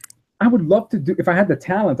I would love to do, if I had the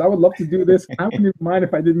talent, I would love to do this. I wouldn't even mind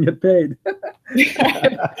if I didn't get paid.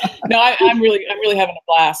 No, I'm really having a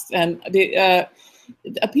blast. And the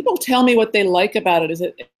people tell me what they like about it.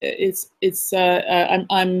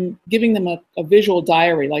 I'm giving them a visual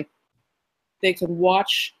diary, like they could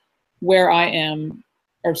watch where I am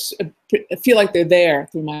or feel like they're there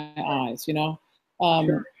through my eyes, you know.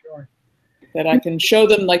 Sure. That I can show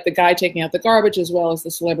them, like the guy taking out the garbage as well as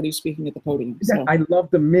the celebrity speaking at the podium. So. I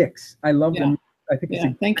love the mix. I love the mix. I think it's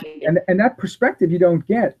thank you. And that perspective you don't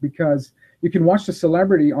get, because you can watch the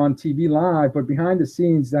celebrity on TV live, but behind the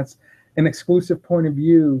scenes, that's an exclusive point of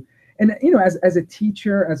view. And, you know, as a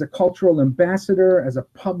teacher, as a cultural ambassador, as a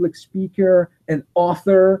public speaker, an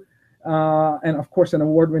author, and of course, an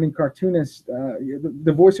award-winning cartoonist,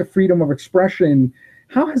 the voice of freedom of expression,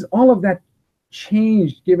 how has all of that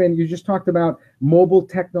changed, given you just talked about mobile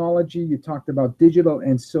technology, you talked about digital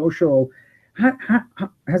and social? How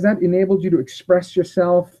has that enabled you to express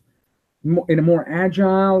yourself in a more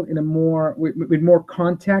agile, in a more with more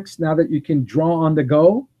context, now that you can draw on the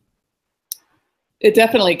go? It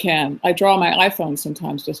definitely can. I draw my iPhone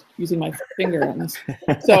sometimes just using my finger on this.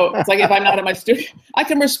 So it's like, if I'm not at my studio, I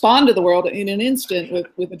can respond to the world in an instant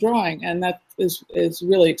with a drawing, and that is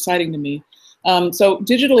really exciting to me. So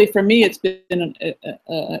digitally, for me, it's been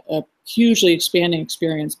a hugely expanding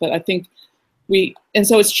experience. But I think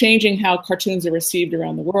so it's changing how cartoons are received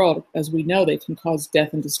around the world. As we know, they can cause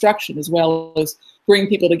death and destruction, as well as bring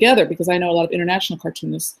people together, because I know a lot of international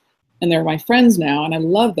cartoonists, and they're my friends now, and I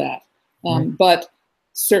love that. But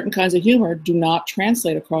certain kinds of humor do not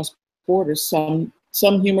translate across borders.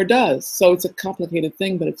 Some humor does. So it's a complicated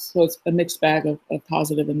thing, but it's a mixed bag of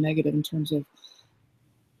positive and negative in terms of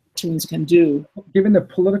cartoons can do. Given the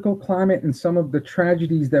political climate and some of the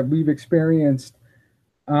tragedies that we've experienced,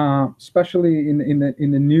 especially in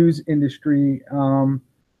the news industry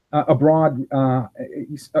abroad,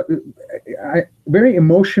 very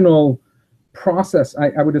emotional process,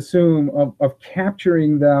 I would assume, of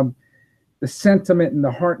capturing the sentiment and the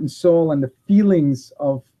heart and soul and the feelings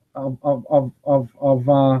of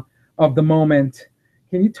the moment.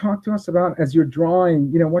 Can you talk to us about, as you're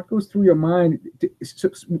drawing, you know, what goes through your mind,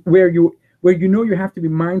 where you know you have to be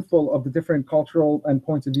mindful of the different cultural and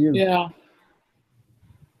points of view? Yeah.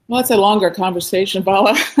 Well, it's a longer conversation,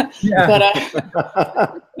 Bala. Yeah. But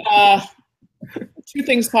two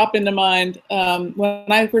things pop into mind. When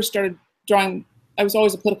I first started drawing, I was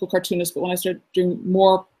always a political cartoonist, but when I started doing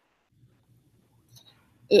more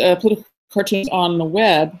political cartoons on the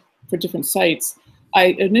web for different sites,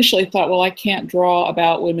 I initially thought, well, I can't draw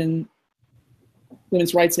about women's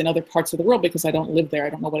rights in other parts of the world because I don't live there. I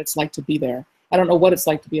don't know what it's like to be there. I don't know what it's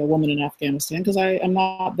like to be a woman in Afghanistan because I am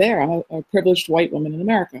not there. I'm a privileged white woman in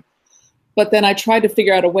America. But then I tried to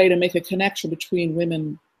figure out a way to make a connection between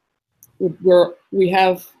women where we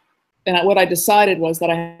have, and what I decided was that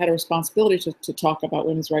I had a responsibility to talk about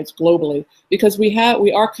women's rights globally, because we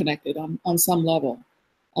are connected on some level,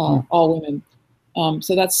 all women.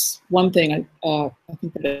 So that's one thing. I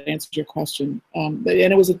think that answers your question. And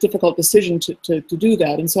it was a difficult decision to do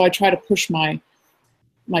that. And so I try to push my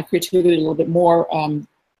creativity a little bit more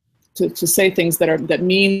to say things that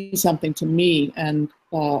mean something to me, and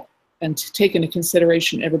to take into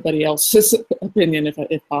consideration everybody else's opinion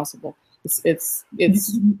if possible. It's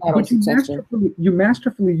not always successful. You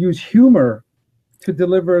masterfully use humor to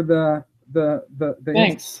deliver the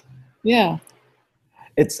Thanks. Yeah.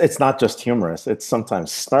 It's not just humorous. It's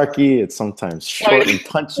sometimes snarky. It's sometimes short and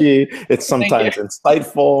punchy. It's sometimes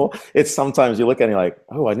insightful. It's sometimes you look at it and you're like,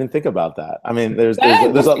 oh, I didn't think about that. I mean, there's a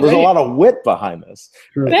lot of wit behind this.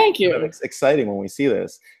 Sure. Right? Thank you. It's exciting when we see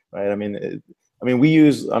this, right? I mean, we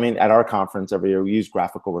use, at our conference every year, we use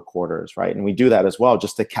graphical recorders, right? And we do that as well,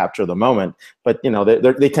 just to capture the moment. But, you know,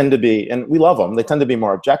 they tend to be, and we love them, they tend to be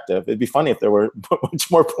more objective. It'd be funny if they were much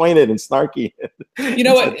more pointed and snarky. You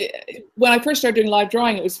know what? When I first started doing live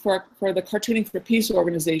drawing, it was for the Cartooning for Peace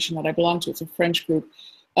organization that I belong to. It's a French group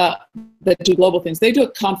that do global things. They do a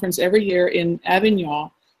conference every year in Avignon,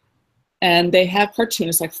 and they have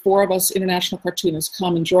cartoonists, like 4 of us international cartoonists,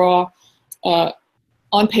 come and draw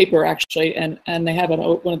on paper, actually, and they have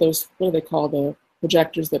one of those, what do they call, the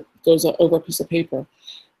projectors that goes over a piece of paper.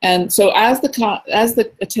 And so as the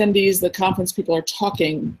attendees, the conference people are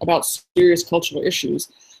talking about serious cultural issues,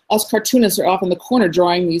 us cartoonists are off in the corner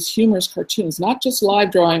drawing these humorous cartoons, not just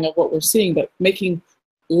live drawing of what we're seeing, but making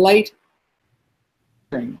light.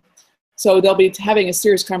 So they'll be having a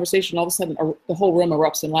serious conversation, all of a sudden the whole room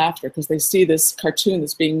erupts in laughter because they see this cartoon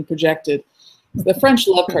that's being projected. The French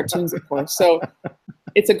love cartoons, of course, so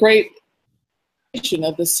it's a great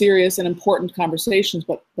of the serious and important conversations,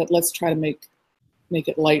 but let's try to make make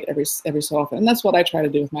it light every so often. And that's what I try to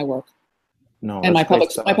do with my work. No, and my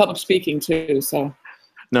that's great public stuff. speaking too. So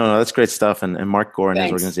No, that's great stuff. And Mark Gore and his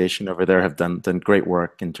thanks. organization over there have done great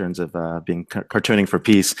work in terms of being cartooning for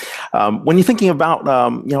peace. When you're thinking about,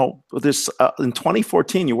 this in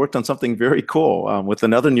 2014, you worked on something very cool with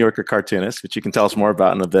another New Yorker cartoonist, which you can tell us more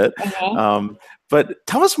about in a bit. But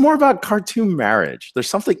tell us more about Cartoon Marriage. There's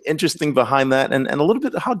something interesting behind that, and a little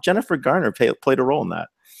bit how Jennifer Garner played a role in that.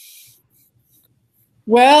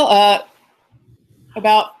 Well,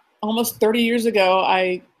 about almost 30 years ago,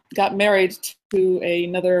 I got married to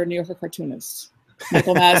another New Yorker cartoonist,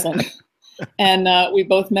 Michael Maslin. And we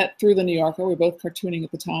both met through the New Yorker. We were both cartooning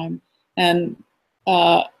at the time. And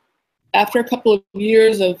after a couple of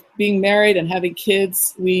years of being married and having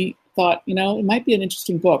kids, we thought, it might be an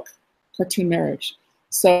interesting book, Cartoon Marriage.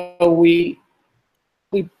 So we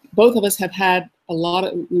both of us have had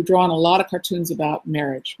we've drawn a lot of cartoons about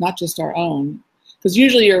marriage, not just our own. Because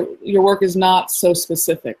usually your work is not so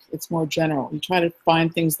specific. It's more general. You try to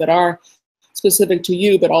find things that are specific to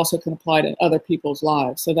you, but also can apply to other people's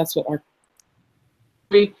lives. So that's what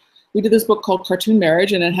we did this book called Cartoon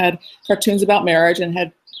Marriage, and it had cartoons about marriage and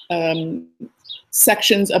had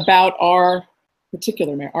sections about our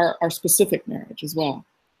particular our specific marriage as well.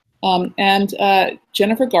 And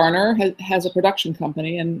Jennifer Garner has a production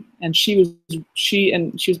company, and she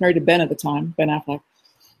was married to Ben at the time, Ben Affleck.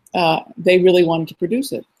 They really wanted to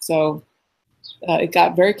produce it. So it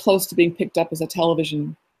got very close to being picked up as a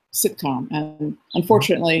television sitcom. And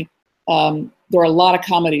unfortunately, there were a lot of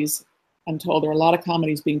comedies, I'm told there were a lot of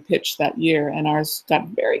comedies being pitched that year, and ours got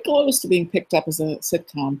very close to being picked up as a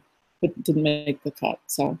sitcom, but didn't make the cut.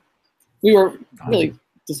 So we were really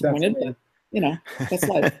disappointed, but that's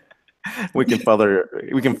life. We can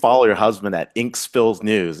follow your husband at Ink Spills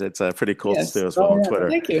News. It's pretty cool to do as well on Twitter.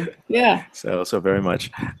 Thank you. Yeah. So very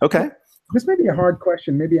much. Okay. This may be a hard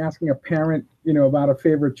question, maybe asking a parent, about a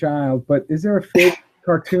favorite child, but is there a favorite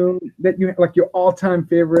cartoon that you like, your all-time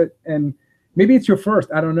favorite, and maybe it's your first,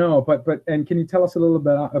 I don't know, but and can you tell us a little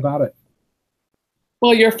bit about it?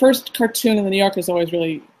 Well, your first cartoon in the New Yorker is always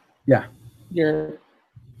really your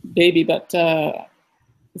baby, but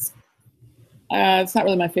it's not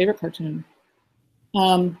really my favorite cartoon.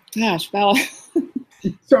 Gosh, Val.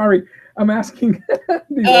 Sorry, I'm asking.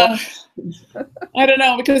 I don't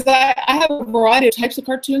know, because I have a variety of types of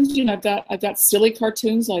cartoons. I've got silly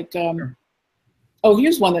cartoons like.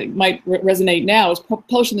 Here's one that might resonate now. It was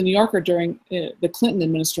published in the New Yorker during the Clinton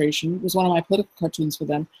administration. It was one of my political cartoons for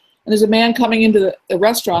them. And there's a man coming into the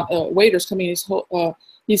restaurant. Waiter's coming.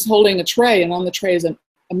 He's holding a tray, and on the tray is a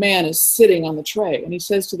man is sitting on the tray, and he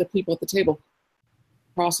says to the people at the table,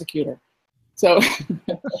 "Prosecutor." So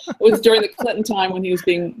it was during the Clinton time when he was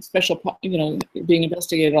being being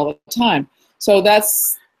investigated all the time. So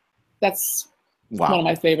that's one of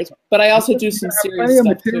my favorites. But I also do some serious stuff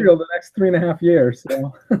material too. The next 3.5 years.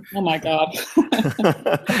 So. Oh my God.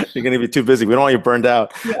 You're going to be too busy. We don't want you burned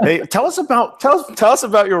out. Yeah. Hey, tell us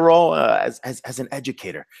about your role as an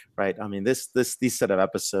educator, right? I mean, these set of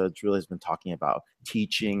episodes really has been talking about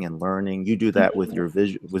teaching and learning. You do that with your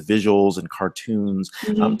with visuals and cartoons.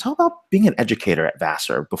 Tell about being an educator at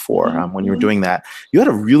Vassar before. When you were doing that, you had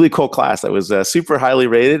a really cool class that was super highly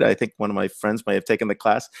rated. I think one of my friends may have taken the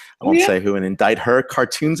class. I won't say who, and indict her.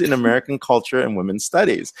 Cartoons in American Culture and Women's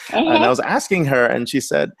Studies. And I was asking her, and she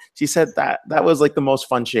said that was like the most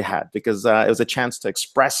fun she had, because it was a chance to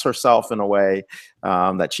express herself in a way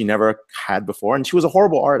that she never had before. And she was a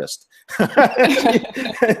horrible artist.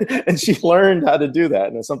 and she learned how to do that,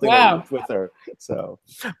 and it's something that worked with her. So,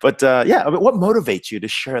 but what motivates you to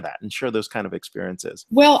share that and share those kind of experiences?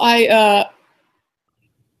 Well,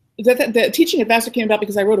 the teaching at Vassar came about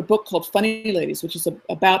because I wrote a book called Funny Ladies, which is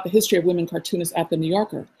about the history of women cartoonists at the New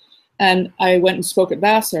Yorker. And I went and spoke at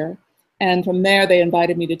Vassar, and from there they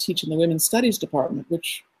invited me to teach in the Women's Studies department,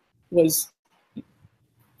 which was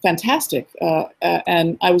fantastic.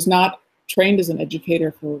 And I was not trained as an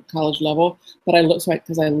educator for college level, but I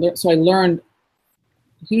learned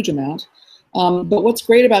a huge amount. But what's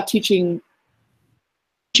great about teaching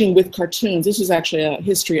with cartoons, this is actually a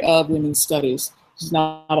history of women's studies. This is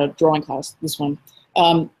not a drawing class, this one.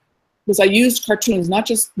 Because I used cartoons, not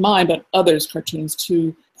just mine, but others' cartoons,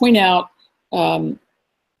 to point out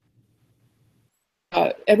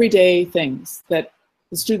everyday things that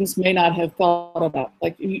the students may not have thought about.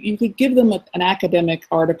 Like you could give them an academic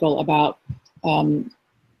article about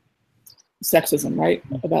sexism, right?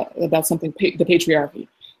 About something, the patriarchy,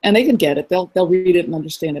 and they can get it. They'll read it and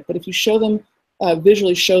understand it. But if you show them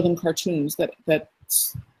visually, show them cartoons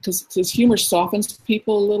because humor softens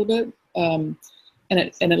people a little bit, and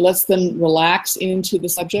it lets them relax into the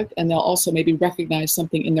subject, and they'll also maybe recognize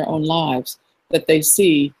something in their own lives that they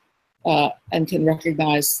see and can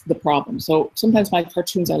recognize the problem. So sometimes my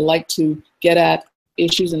cartoons, I like to get at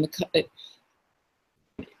issues in the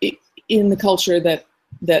culture that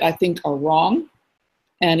I think are wrong.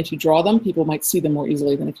 And if you draw them, people might see them more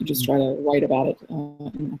easily than if you just try to write about it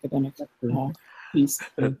in an academic piece.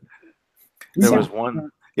 There was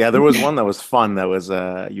one. Yeah, there was one that was fun. That was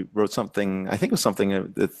you wrote something. I think it was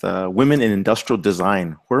something with women in industrial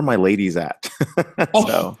design. Where are my ladies at?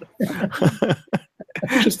 So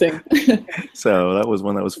interesting. So that was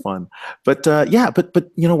one that was fun. But yeah, but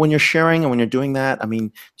you know, when you're sharing and when you're doing that, I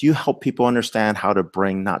mean, do you help people understand how to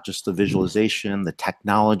bring not just the visualization, the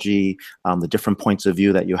technology, the different points of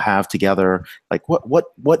view that you have together? Like,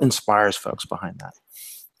 what inspires folks behind that?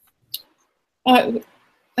 I don't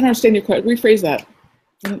understand your question. Rephrase that.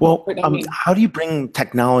 Well, how do you bring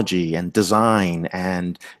technology and design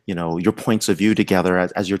and, you know, your points of view together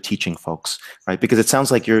as you're teaching folks, right? Because it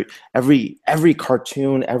sounds like every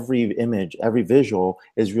cartoon, every image, every visual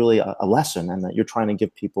is really a lesson, and that you're trying to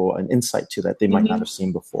give people an insight to that they might not have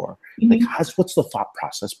seen before. Like, what's the thought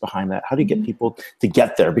process behind that? How do you get people to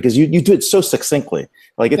get there? Because you do it so succinctly.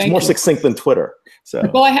 Like, it's more succinct than Twitter. So,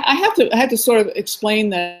 well, I have to sort of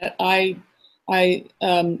explain that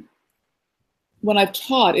when I've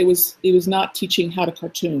taught, it was not teaching how to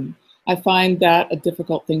cartoon. I find that a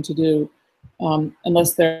difficult thing to do,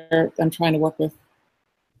 unless I'm trying to work with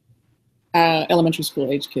elementary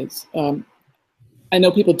school age kids. I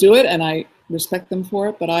know people do it, and I respect them for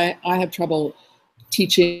it, but I have trouble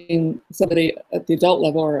teaching somebody at the adult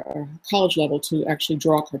level or college level to actually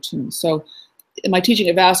draw cartoons. So my teaching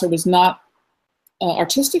at Vassar was not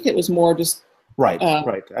artistic. It was more just right. I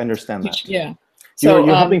understand that. Yeah. So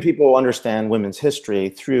you're helping people understand women's history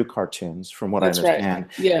through cartoons, from what I understand,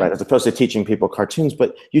 right? As opposed to teaching people cartoons.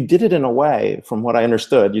 But you did it in a way, from what I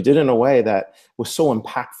understood, you did it in a way that was so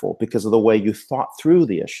impactful because of the way you thought through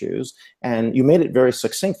the issues, and you made it very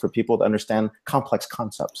succinct for people to understand complex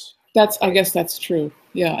concepts. I guess that's true.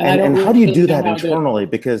 Yeah. And how do you do that internally?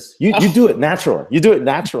 Because you do it naturally. You do it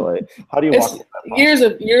naturally. How do you walk through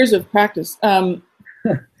that? Years of practice.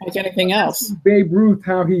 Like anything else. Babe Ruth,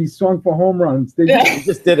 how he swung for home runs. They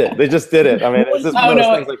just did it. They just did it. I mean, it's just one of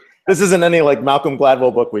those things. Like, this isn't any like Malcolm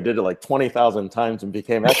Gladwell book. We did it like 20,000 times and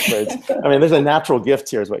became experts. I mean, there's a natural gift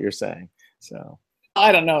here, is what you're saying. So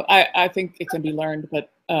I don't know. I think it can be learned, but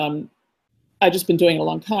I've just been doing it a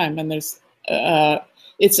long time, and there's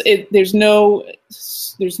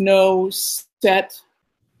no set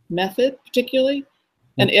method particularly,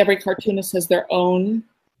 and every cartoonist has their own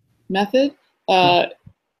method.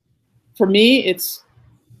 For me, it's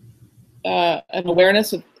an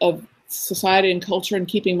awareness of society and culture, and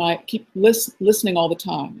keep listening all the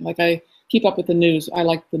time. Like, I keep up with the news. I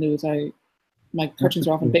like the news. My cartoons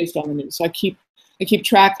are often based on the news, so I keep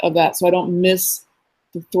track of that, so I don't miss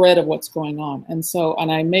the thread of what's going on. And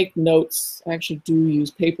I make notes. I actually do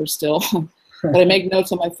use paper still, but I make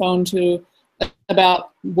notes on my phone too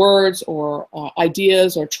about words or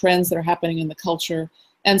ideas or trends that are happening in the culture.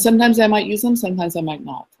 And sometimes I might use them, sometimes I might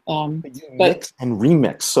not. But you mix and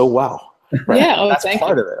remix so well. Right? Yeah, that's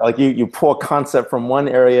part of it. Like, you pull a concept from one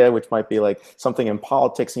area, which might be like something in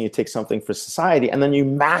politics, and you take something for society, and then you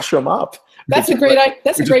mash them up. That's a great part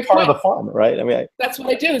point. Of the fun, right? I mean, that's what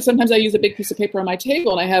I do. Sometimes I use a big piece of paper on my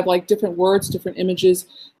table, and I have like different words, different images,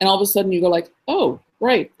 and all of a sudden you go like, oh,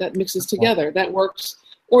 right, that mixes together. That works.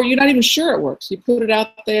 Or you're not even sure it works. You put it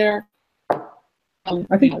out there.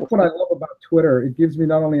 I think that's what I love about Twitter. It gives me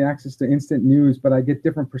not only access to instant news, but I get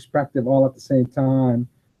different perspective all at the same time.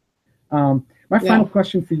 My final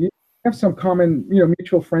question for you: I have some common,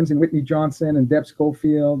 mutual friends in Whitney Johnson and Deb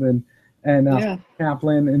Schofield and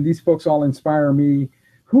Kaplan, and these folks all inspire me.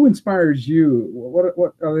 Who inspires you?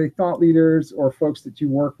 What are they, thought leaders or folks that you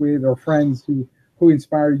work with or friends who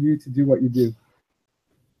inspire you to do what you do?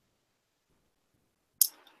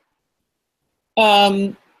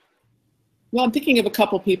 Well, I'm thinking of a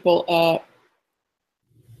couple people.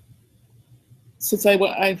 Since I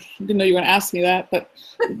didn't know you were going to ask me that, but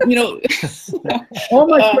all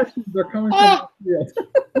my questions are coming from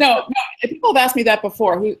No, people have asked me that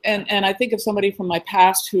before. And I think of somebody from my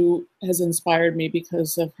past who has inspired me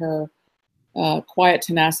because of her quiet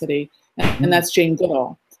tenacity, and that's Jane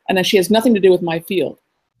Goodall. And then she has nothing to do with my field,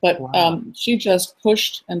 but she just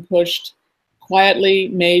pushed and pushed. Quietly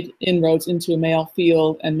made inroads into a male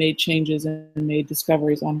field and made changes and made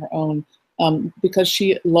discoveries on her own, because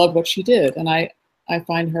she loved what she did, and I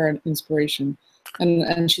find her an inspiration,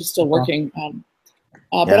 and she's still working.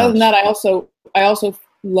 But other than that, I also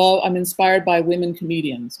I'm inspired by women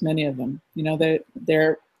comedians, many of them. You know,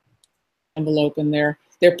 they're envelope, and they're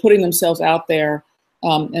putting themselves out there,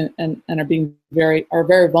 and are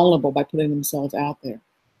very vulnerable by putting themselves out there.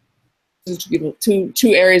 Two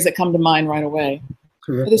areas that come to mind right away.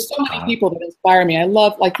 But there's so many people that inspire me. I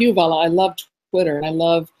love, like you, Vala, I love Twitter, and I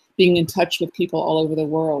love being in touch with people all over the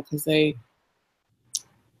world, because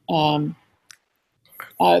I'm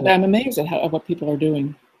amazed at what people are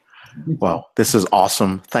doing. Well, this is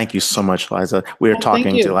awesome. Thank you so much, Liza. We are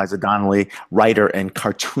talking to Liza Donnelly, writer and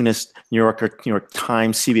cartoonist, New York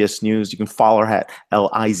Times, CBS News. You can follow her at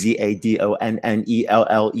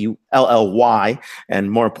LizaDonnelley, and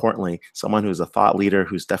more importantly, someone who's a thought leader,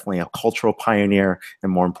 who's definitely a cultural pioneer, and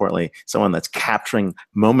more importantly, someone that's capturing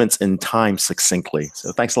moments in time succinctly.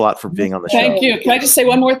 So thanks a lot for being on the show. Thank you. Can I just say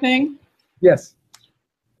one more thing? Yes.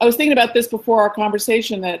 I was thinking about this before our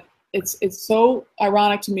conversation, that it's so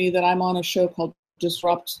ironic to me that I'm on a show called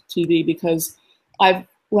Disrupt TV, because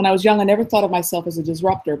when I was young, I never thought of myself as a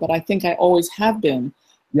disruptor, but I think I always have been.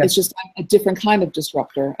 Yes. It's just I'm a different kind of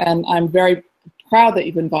disruptor, and I'm very proud that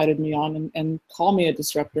you've invited me on and call me a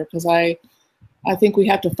disruptor, because I think we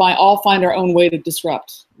have to all find our own way to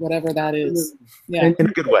disrupt, whatever that is. Yeah. In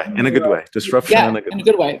a good way. In a good way. Disruption in a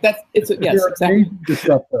good way. Yes, exactly.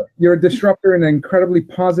 Disruptor. You're a disruptor in an incredibly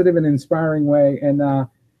positive and inspiring way, and I've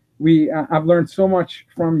learned so much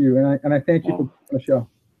from you, and I thank you for the show.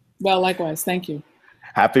 Well, likewise. Thank you.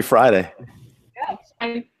 Happy Friday. Yeah.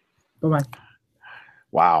 Bye-bye.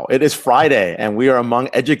 Wow. It is Friday, and we are among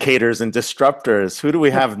educators and disruptors. Who do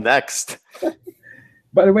we have next?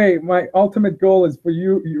 By the way, my ultimate goal is for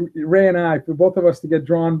you, Ray, and for both of us to get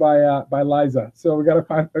drawn by Liza. So we gotta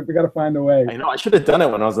find a way. I know. I should have done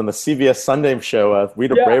it when I was on the CBS Sunday show,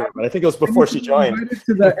 Rita Braver, but I think it was before she joined. Invited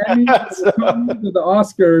to the Emmys, to the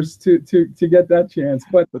Oscars to get that chance.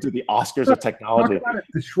 But to the Oscars of technology. Talk about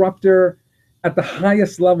a disruptor at the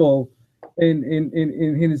highest level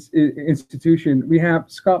in his institution. We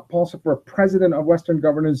have Scott Pulsipher, president of Western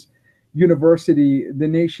Governors University, the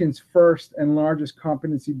nation's first and largest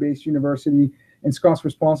competency-based university, and Scott's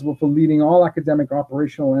responsible for leading all academic,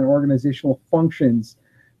 operational, and organizational functions.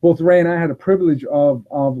 Both Ray and I had a privilege of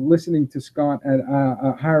listening to Scott at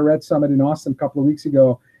a Higher Ed Summit in Austin a couple of weeks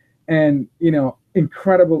ago, and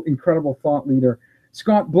incredible thought leader.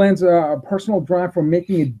 Scott blends a personal drive for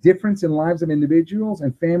making a difference in lives of individuals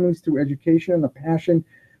and families through education and a passion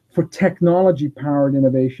for technology-powered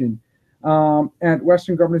innovation. At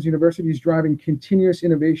Western Governors University, he's driving continuous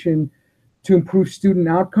innovation to improve student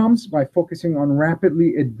outcomes by focusing on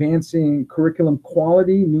rapidly advancing curriculum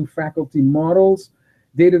quality, new faculty models,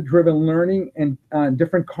 data-driven learning, and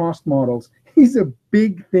different cost models. He's a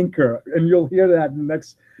big thinker, and you'll hear that in the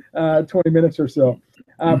next 20 minutes or so.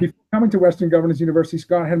 Before coming to Western Governors University,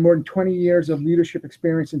 Scott had more than 20 years of leadership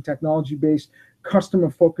experience in technology-based,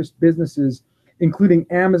 customer-focused businesses, including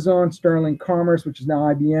Amazon, Sterling Commerce, which is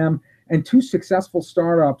now IBM, and 2 successful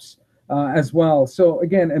startups as well. So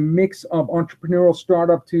again, a mix of entrepreneurial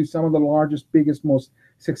startup to some of the largest, biggest, most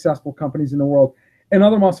successful companies in the world.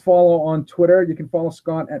 Another must follow on Twitter. You can follow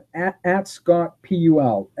Scott at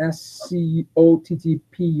ScottPul,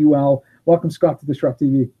 SCOTTPUL. Welcome, Scott, to Disrupt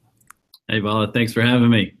TV. Hey, Vala, thanks for having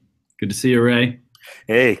me. Good to see you, Ray.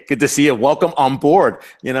 Hey, good to see you. Welcome on board.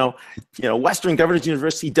 Western Governors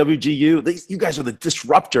University, WGU, you guys are the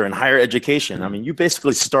disruptor in higher education. I mean, you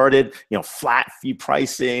basically started, flat fee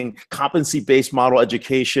pricing, competency-based model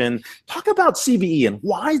education. Talk about CBE and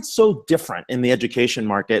why it's so different in the education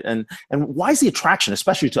market, and why is the attraction,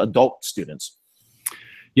 especially to adult students?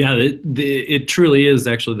 Yeah, it truly is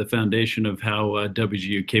actually the foundation of how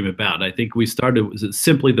WGU came about. I think we started with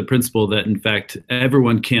simply the principle that, in fact,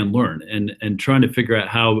 everyone can learn, and trying to figure out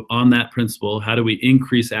how, on that principle, how do we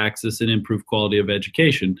increase access and improve quality of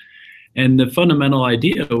education. And the fundamental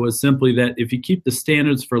idea was simply that if you keep the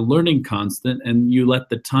standards for learning constant and you let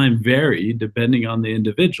the time vary depending on the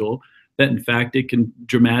individual, that, in fact, it can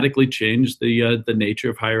dramatically change the nature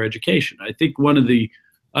of higher education. I think one of the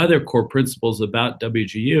other core principles about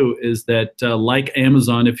WGU is that, like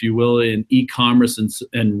Amazon, if you will, in e-commerce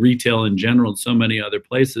and retail in general, and so many other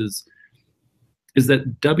places, is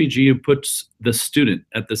that WGU puts the student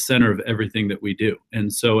at the center of everything that we do.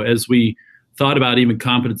 And so as we thought about even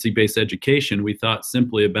competency-based education, we thought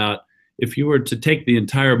simply about, if you were to take the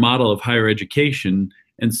entire model of higher education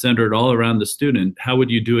and center it all around the student, how would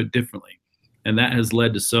you do it differently? And that has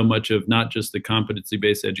led to so much of not just the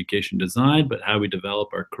competency-based education design, but how we develop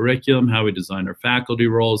our curriculum, how we design our faculty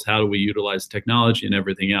roles, how do we utilize technology, and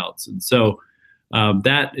everything else. And so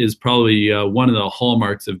that is probably one of the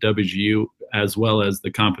hallmarks of WGU, as well as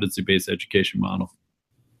the competency-based education model.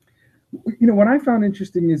 What I found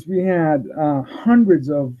interesting is we had hundreds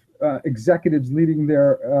of executives leading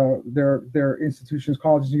their institutions,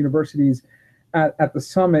 colleges, and universities at the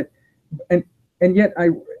summit, and yet I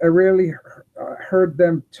rarely heard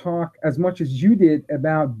them talk as much as you did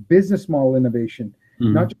about business model innovation,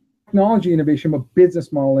 not just technology innovation, but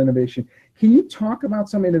business model innovation. Can you talk about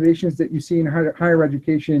some innovations that you see in higher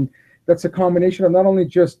education that's a combination of not only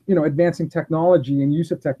just advancing technology and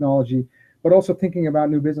use of technology, but also thinking about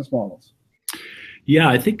new business models? Yeah,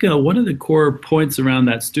 I think one of the core points around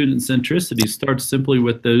that student centricity starts simply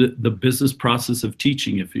with the business process of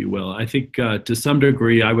teaching, if you will. I think to some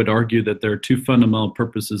degree, I would argue that there are two fundamental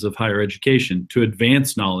purposes of higher education: to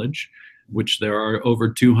advance knowledge, which there are over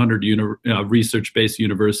 200 research-based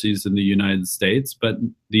universities in the United States. But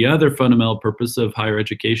the other fundamental purpose of higher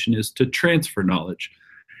education is to transfer knowledge.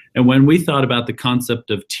 And when we thought about the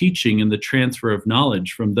concept of teaching and the transfer of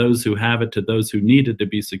knowledge from those who have it to those who need it to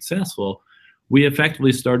be successful, we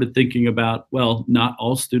effectively started thinking about, well, not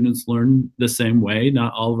all students learn the same way.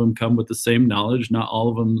 Not all of them come with the same knowledge. Not all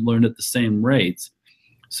of them learn at the same rates.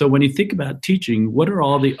 So when you think about teaching, what are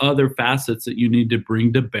all the other facets that you need to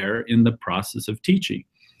bring to bear in the process of teaching?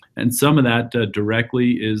 And some of that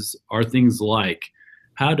directly are things like,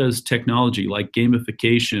 how does technology like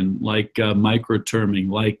gamification, like microterming,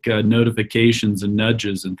 like notifications and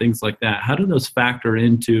nudges and things like that, how do those factor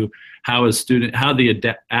into how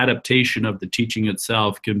the adaptation of the teaching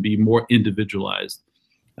itself can be more individualized?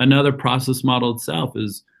 Another process model itself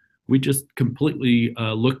is, we just completely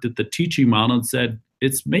looked at the teaching model and said,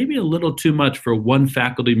 it's maybe a little too much for one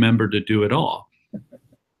faculty member to do it all.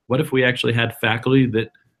 What if we actually had faculty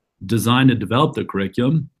that designed and developed the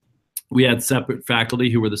curriculum? We had separate faculty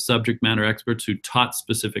who were the subject matter experts who taught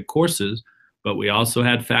specific courses, but we also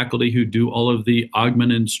had faculty who do all of the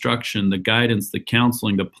augmented instruction, the guidance, the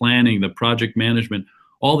counseling, the planning, the project management,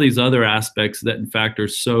 all these other aspects that in fact are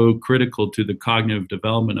so critical to the cognitive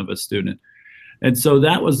development of a student. And so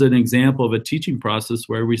that was an example of a teaching process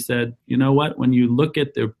where we said, you know what, when you look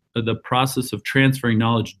at the process of transferring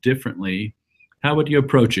knowledge differently, how would you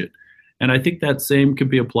approach it? And I think that same could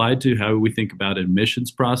be applied to how we think about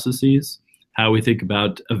admissions processes, how we think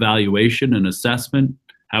about evaluation and assessment,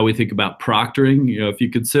 how we think about proctoring. If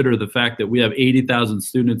you consider the fact that we have 80,000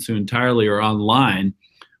 students who entirely are online,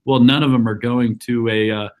 well, none of them are going to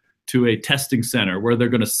a testing center where they're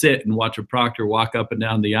going to sit and watch a proctor walk up and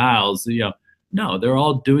down the aisles. No, they're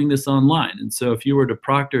all doing this online. And so if you were to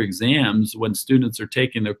proctor exams when students are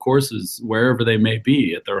taking their courses wherever they may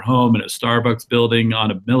be, at their home, in a Starbucks building,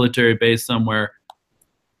 on a military base somewhere,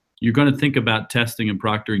 you're going to think about testing and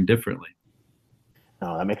proctoring differently.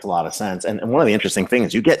 No, that makes a lot of sense. And one of the interesting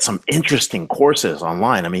things, you get some interesting courses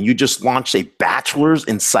online. I mean, you just launched a bachelor's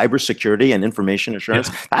in cybersecurity and information assurance.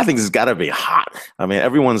 Yeah. I think this has got to be hot. I mean,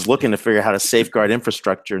 everyone's looking to figure out how to safeguard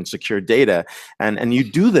infrastructure and secure data. And you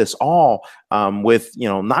do this all with,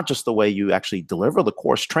 not just the way you actually deliver the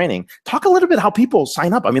course training. Talk a little bit how people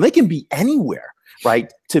sign up. I mean, they can be anywhere,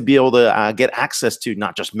 right, to be able to get access to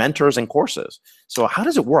not just mentors and courses. So how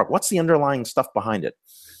does it work? What's the underlying stuff behind it?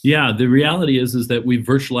 Yeah, the reality is that we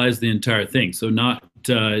virtualize the entire thing. So not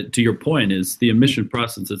to your point is the admission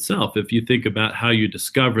process itself. If you think about how you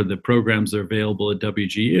discover the programs are available at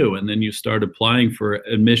WGU and then you start applying for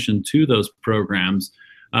admission to those programs,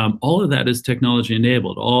 all of that is technology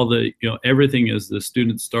enabled. Everything as the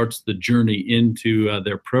student starts the journey into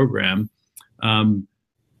their program.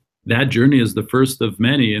 That journey is the first of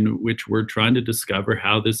many in which we're trying to discover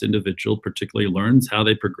how this individual particularly learns, how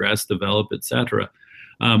they progress, develop, etc.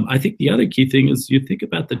 I think the other key thing is you think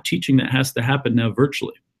about the teaching that has to happen now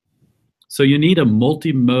virtually. So you need a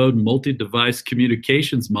multi-mode, multi-device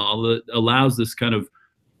communications model that allows this kind of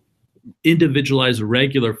individualized,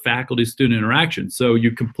 regular faculty-student interaction. So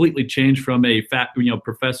you completely change from a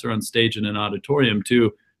professor on stage in an auditorium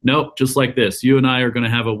to, nope, just like this. You and I are going to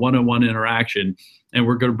have a one-on-one interaction, and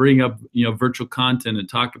we're going to bring up virtual content and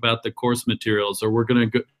talk about the course materials, or we're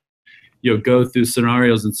going to go through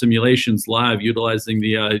scenarios and simulations live, utilizing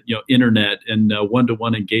the internet and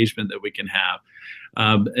one-to-one engagement that we can have.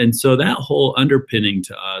 And so that whole underpinning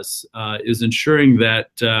to us is ensuring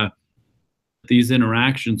that these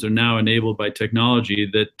interactions are now enabled by technology,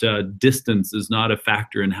 that distance is not a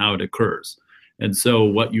factor in how it occurs. And so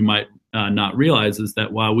what you might not realize is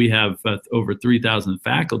that while we have over 3,000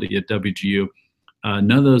 faculty at WGU,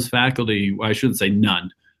 none of those faculty, well, I shouldn't say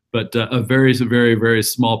none, but a very, very, very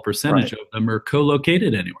small percentage of them are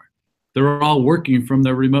co-located anywhere. They're all working from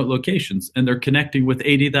their remote locations, and they're connecting with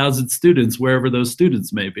 80,000 students wherever those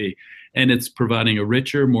students may be. And it's providing a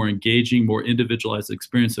richer, more engaging, more individualized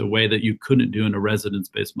experience in a way that you couldn't do in a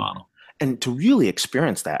residence-based model. And to really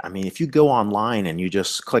experience that, I mean, if you go online and you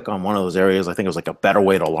just click on one of those areas, I think it was like a better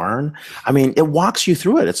way to learn. I mean, it walks you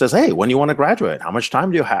through it. It says, hey, when do you want to graduate? How much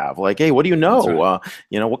time do you have? Like, hey, what do you know?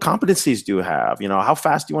 Right. What competencies do you have? How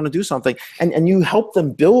fast do you want to do something? And you help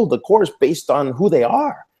them build the course based on who they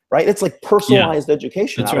are, right? It's like personalized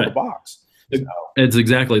education out of the box. It's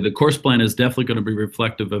exactly. The course plan is definitely going to be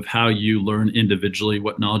reflective of how you learn individually,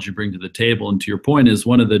 what knowledge you bring to the table. And to your point is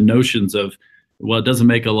one of the notions of, well, it doesn't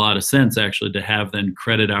make a lot of sense actually to have then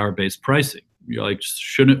credit hour-based pricing. You're like,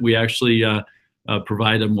 shouldn't we actually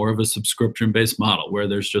provide a more of a subscription-based model where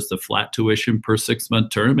there's just a flat tuition per 6-month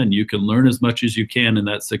term and you can learn as much as you can in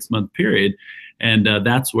that 6-month period? And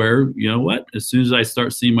that's where, as soon as I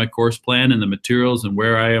start seeing my course plan and the materials and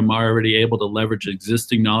where I am already able to leverage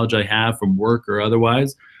existing knowledge I have from work or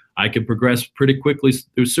otherwise, I can progress pretty quickly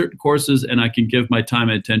through certain courses and I can give my time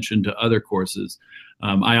and attention to other courses.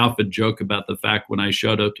 I often joke about the fact when I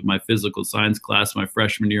showed up to my physical science class my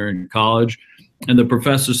freshman year in college, and the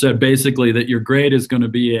professor said basically that your grade is going to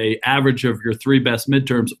be an average of your 3 best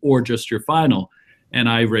midterms or just your final. And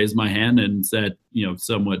I raised my hand and said,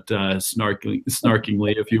 somewhat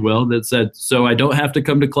snarkingly, if you will, that said, so I don't have to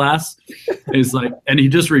come to class? He's like, and he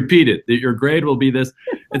just repeated that your grade will be this.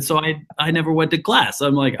 And so I never went to class.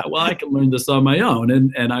 I'm like, well, I can learn this on my own.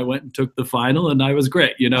 And I went and took the final and I was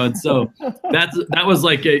great, And so that was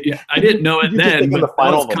like, I didn't know it then. But the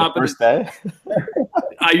final the first day?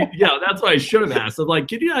 That's what I should have asked. I'm like,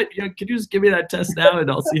 can you just give me that test now and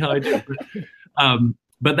I'll see how I do?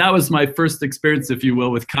 But that was my first experience, if you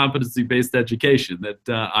will, with competency-based education,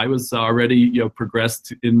 that I was already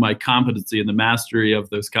progressed in my competency and the mastery of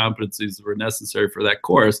those competencies that were necessary for that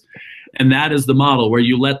course. And that is the model where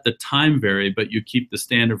you let the time vary, but you keep the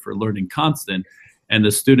standard for learning constant. And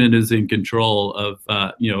the student is in control of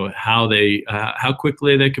how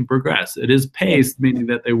quickly they can progress. It is paced, meaning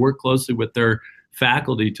that they work closely with their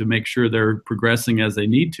faculty to make sure they're progressing as they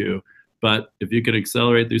need to. But if you can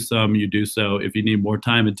accelerate through some, you do so. If you need more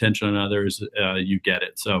time and attention on others, you get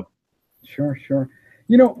it. So, sure.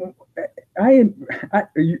 I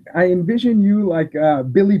envision you like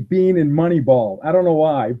Billy Beane in Moneyball. I don't know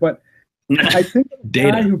why, but I think a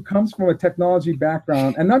guy who comes from a technology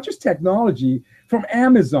background, and not just technology, from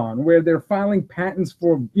Amazon, where they're filing patents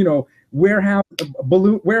for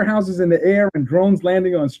warehouses in the air and drones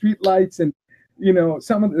landing on streetlights, and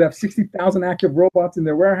some of them have 60,000 active robots in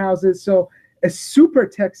their warehouses. So a super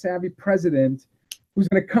tech savvy president who's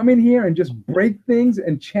going to come in here and just break things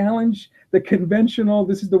and challenge the conventional,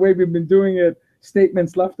 this is the way we've been doing it,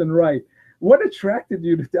 statements left and right. What attracted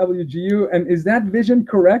you to WGU? And is that vision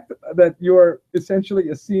correct, that you're essentially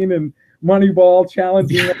a scene in Moneyball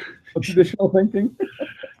challenging traditional thinking?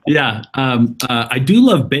 Yeah, I do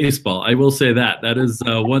love baseball. I will say that. That is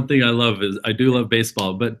one thing I love, is I do love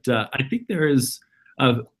baseball. But I think there is,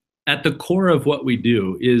 at the core of what we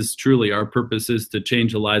do is truly our purpose is to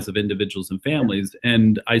change the lives of individuals and families.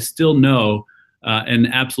 And I still know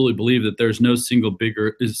and absolutely believe that there's no single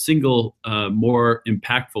more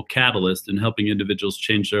impactful catalyst in helping individuals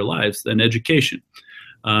change their lives than education.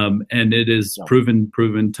 And it is proven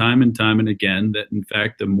time and time and again that, in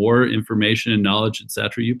fact, the more information and knowledge, et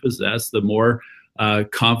cetera, you possess, the more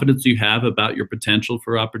confidence you have about your potential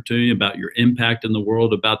for opportunity, about your impact in the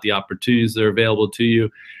world, about the opportunities that are available to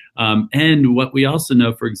you. And what we also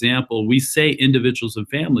know, for example, we say individuals and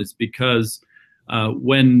families because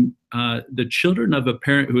when the children of a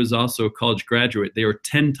parent who is also a college graduate, they are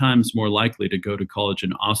 10 times more likely to go to college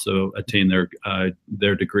and also attain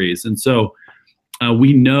their degrees. And so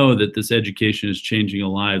we know that this education is changing the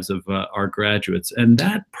lives of our graduates, and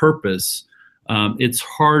that purpose. It's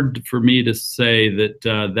hard for me to say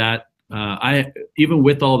that I, even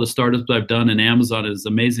with all the startups I've done, and Amazon, is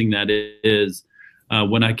amazing that it is.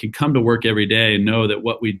 When I can come to work every day and know that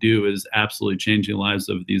what we do is absolutely changing the lives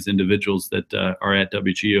of these individuals that are at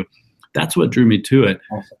WGU, that's what drew me to it.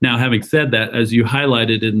 Awesome. Now, having said that, as you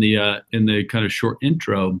highlighted in the kind of short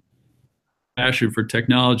intro, passion for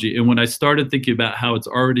technology. And when I started thinking about how it's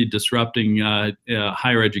already disrupting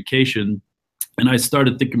higher education, and I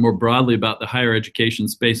started thinking more broadly about the higher education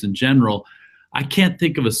space in general, I can't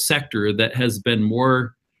think of a sector that has been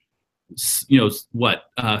more,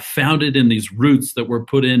 founded in these roots that were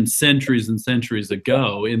put in centuries and centuries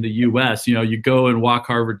ago in the U.S. You go and walk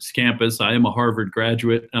Harvard's campus. I am a Harvard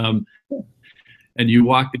graduate. And you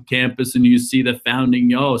walk the campus and you see the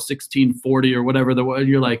founding, 1640 or whatever the was.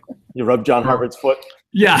 You're like, you rub John Harvard's foot.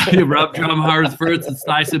 Yeah, you rub John Harvard's foot. It's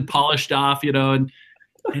nice and polished off, and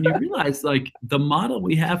you realize like the model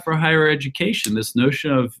we have for higher education, this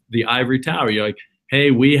notion of the ivory tower. You're like, hey,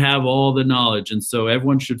 we have all the knowledge, and so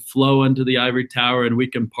everyone should flow unto the ivory tower and we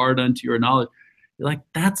can part unto your knowledge. You're like,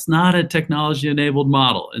 that's not a technology-enabled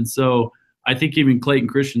model. And so I think even Clayton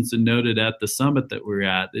Christensen noted at the summit that we were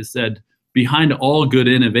at, they said, behind all good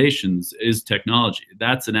innovations is technology.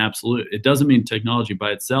 That's an absolute. It doesn't mean technology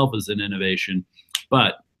by itself is an innovation,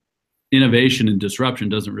 but innovation and disruption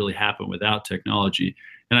doesn't really happen without technology.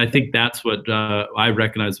 And I think that's what I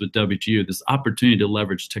recognize with WGU, this opportunity to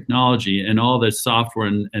leverage technology and all the software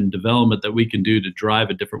and development that we can do to drive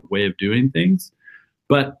a different way of doing things.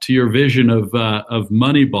 But to your vision of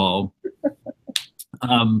Moneyball,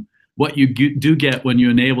 what you do get when you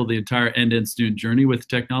enable the entire end-to-end student journey with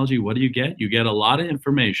technology, what do you get? You get a lot of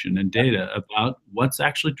information and data about what's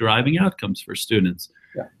actually driving outcomes for students.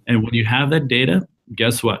 Yeah. And when you have that data,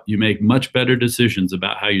 guess what? You make much better decisions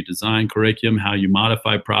about how you design curriculum, how you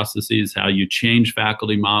modify processes, how you change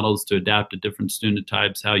faculty models to adapt to different student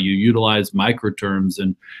types, how you utilize microterms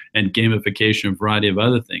and gamification, a variety of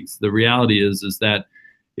other things. The reality is that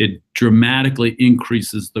it dramatically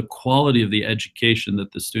increases the quality of the education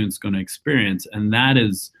that the student's going to experience. And that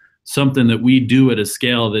is something that we do at a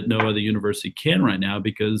scale that no other university can right now,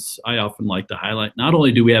 because I often like to highlight, not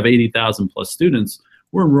only do we have 80,000 plus students,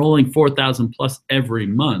 we're enrolling 4,000 plus every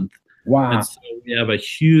month. Wow. And so we have a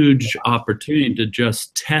huge opportunity to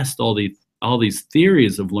just test all these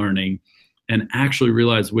theories of learning and actually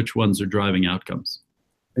realize which ones are driving outcomes.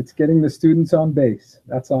 It's getting the students on base.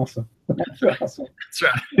 That's awesome. That's awesome. That's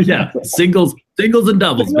right. Yeah, singles and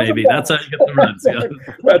doubles, baby. That's how you get the runs.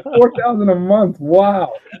 Yeah. At 4,000 a month.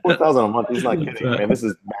 Wow. 4,000 a month. He's not kidding. I mean, this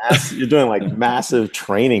is you're doing like massive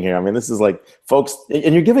training here. I mean, this is like folks,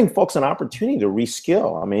 and you're giving folks an opportunity to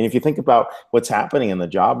reskill. I mean, if you think about what's happening in the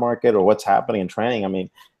job market or what's happening in training, I mean,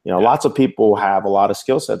 lots of people have a lot of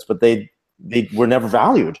skill sets, but they were never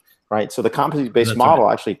valued. Right. So the competency-based model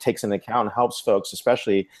actually takes into account and helps folks,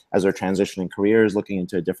 especially as they're transitioning careers, looking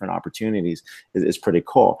into different opportunities, is pretty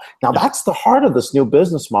cool. Now, that's the heart of this new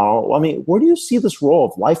business model. I mean, where do you see this role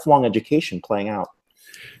of lifelong education playing out?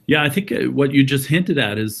 Yeah, I think what you just hinted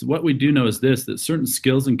at is what we do know is this, that certain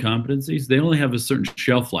skills and competencies, they only have a certain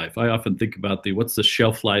shelf life. I often think about what's the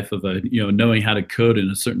shelf life of knowing how to code in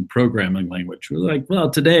a certain programming language. We're like, well,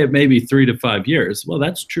 today it may be 3 to 5 years. Well,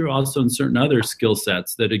 that's true also in certain other skill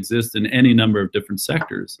sets that exist in any number of different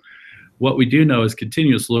sectors. What we do know is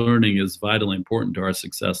continuous learning is vitally important to our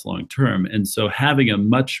success long term. And so having a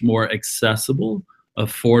much more accessible,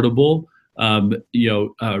 affordable,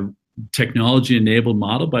 technology-enabled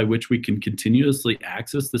model by which we can continuously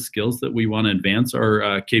access the skills that we want to advance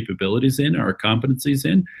our capabilities in, our competencies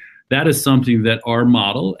in. That is something that our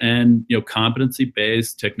model and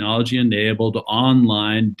competency-based, technology-enabled,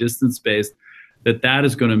 online, distance-based, that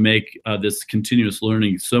is going to make this continuous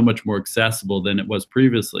learning so much more accessible than it was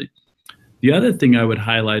previously. The other thing I would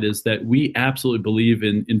highlight is that we absolutely believe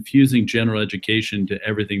in infusing general education to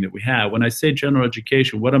everything that we have. When I say general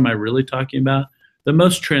education, what am I really talking about? The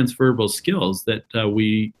most transferable skills that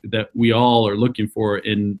we all are looking for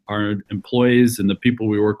in our employees and the people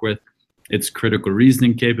we work with. It's critical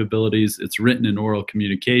reasoning capabilities, it's written and oral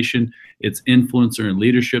communication, it's influencer and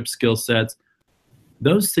leadership skill sets.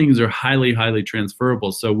 Those things are highly, highly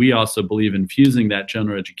transferable. So we also believe infusing that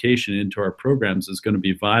general education into our programs is going to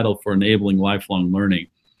be vital for enabling lifelong learning.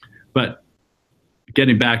 But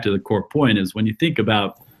getting back to the core point is when you think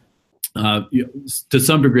about to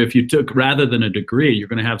some degree, if you took, rather than a degree, you're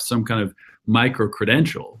going to have some kind of micro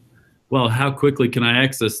credential. Well, how quickly can I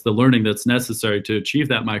access the learning that's necessary to achieve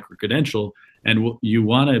that micro credential? And you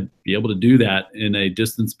want to be able to do that in a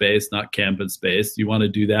distance-based, not campus-based. You want to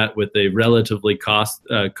do that with a relatively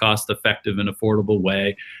cost-effective and affordable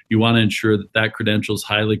way. You want to ensure that credential is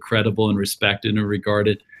highly credible and respected and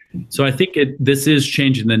regarded. So I think this is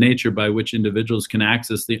changing the nature by which individuals can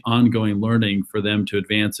access the ongoing learning for them to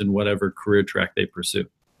advance in whatever career track they pursue.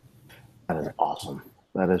 That is awesome.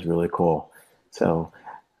 That is really cool. So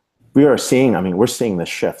we're seeing this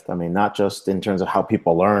shift. I mean, not just in terms of how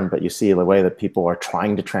people learn, but you see the way that people are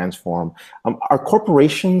trying to transform. Are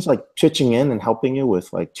corporations like pitching in and helping you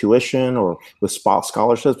with like tuition or with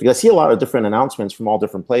scholarships? Because I see a lot of different announcements from all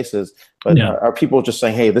different places, but are people just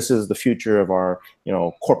saying, hey, this is the future of our,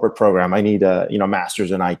 corporate program. I need a,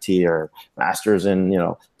 master's in IT or master's in,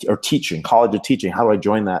 or teaching, college of teaching. How do I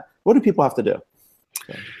join that? What do people have to do?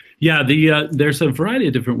 Yeah, there's a variety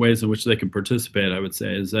of different ways in which they can participate. I would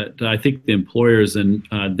say is that I think the employers and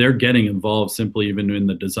they're getting involved simply even in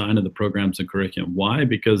the design of the programs and curriculum. Why?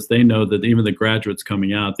 Because they know that even the graduates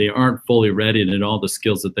coming out, they aren't fully ready in all the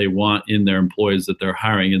skills that they want in their employees that they're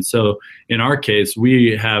hiring. And so in our case,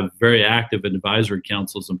 we have very active advisory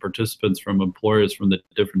councils and participants from employers from the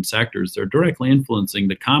different sectors. They're directly influencing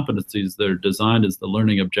the competencies that are designed as the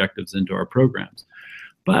learning objectives into our programs.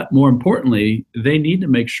 But more importantly, they need to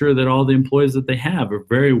make sure that all the employees that they have are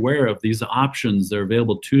very aware of these options that are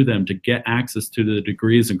available to them to get access to the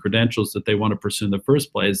degrees and credentials that they want to pursue in the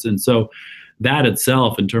first place. And so that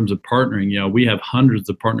itself, in terms of partnering, we have hundreds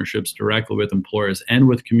of partnerships directly with employers and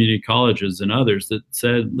with community colleges and others that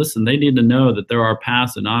said, listen, they need to know that there are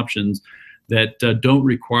paths and options that don't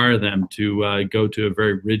require them to go to a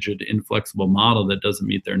very rigid, inflexible model that doesn't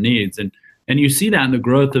meet their needs. And you see that in the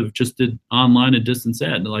growth of just the online and distance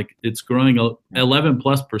ed. Like it's growing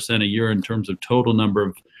 11+% a year in terms of total number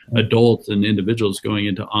of adults and individuals going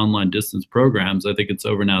into online distance programs. I think it's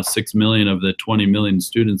over now 6 million of the 20 million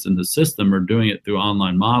students in the system are doing it through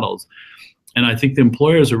online models. And I think the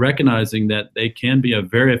employers are recognizing that they can be a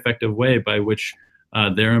very effective way by which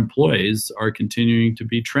their employees are continuing to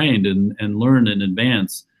be trained and learn and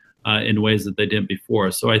advance in ways that they didn't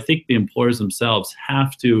before. So I think the employers themselves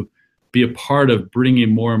have to be a part of bringing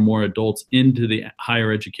more and more adults into the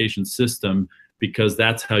higher education system, because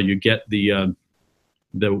that's how you get the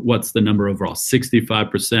what's the number overall?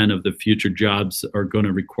 65% of the future jobs are going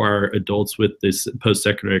to require adults with this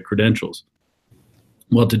post-secondary credentials.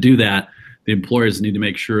 Well, to do that, the employers need to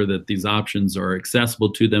make sure that these options are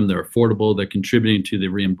accessible to them, they're affordable, they're contributing to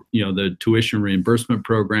the tuition reimbursement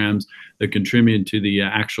programs, they're contributing to the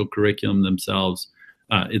actual curriculum themselves.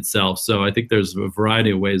 Itself. So I think there's a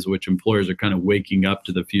variety of ways in which employers are kind of waking up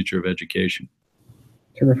to the future of education.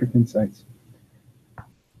 Terrific insights.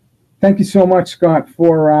 Thank you so much, Scott,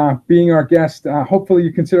 for being our guest. Hopefully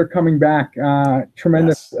you consider coming back.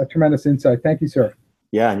 Tremendous insight. Thank you, sir.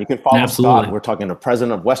 Yeah, and you can follow Scott. We're talking to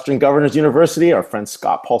President of Western Governors University, our friend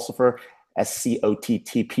Scott Pulsipher,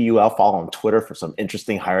 SCOTTPUL. Follow on Twitter for some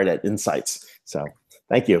interesting higher ed insights. So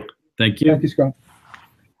thank you. Thank you. Thank you, Scott.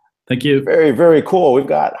 Thank you. Very, very cool. We've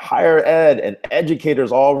got higher ed and educators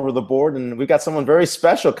all over the board, and we've got someone very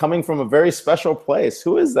special coming from a very special place.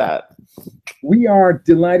 Who is that? We are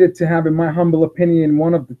delighted to have, in my humble opinion,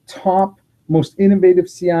 one of the top, most innovative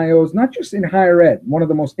CIOs, not just in higher ed, one of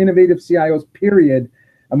the most innovative CIOs, period.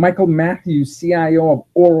 Michael Matthews, CIO of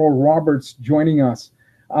Oral Roberts, joining us.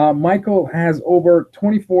 Michael has over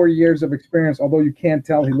 24 years of experience, although you can't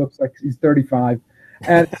tell, he looks like he's 35.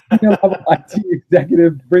 As senior level IT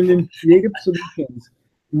executive, bringing creative solutions,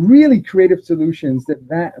 really creative solutions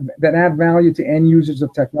that add value to end users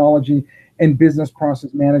of technology and business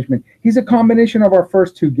process management. He's a combination of our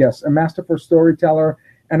first two guests, a masterful storyteller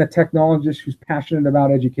and a technologist who's passionate about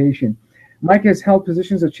education. Mike has held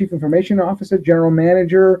positions as Chief Information Officer, General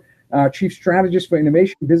Manager, Chief Strategist for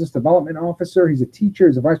Innovation, Business Development Officer. He's a teacher.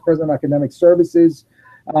 He's a Vice President of Academic Services.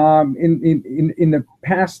 In the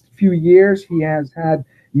past few years, he has had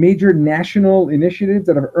major national initiatives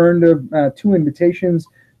that have earned 2 invitations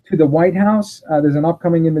to the White House. There's an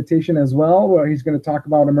upcoming invitation as well where he's going to talk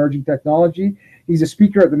about emerging technology. He's a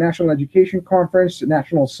speaker at the National Education Conference,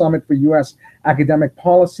 National Summit for U.S. Academic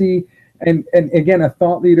Policy, and again, a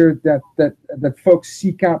thought leader that folks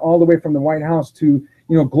seek out all the way from the White House to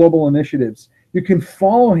global initiatives. You can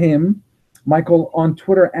follow him, Michael, on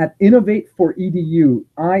Twitter at Innovate4EDU,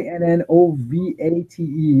 INNOVATE,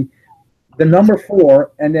 the number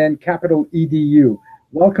 4, and then capital EDU.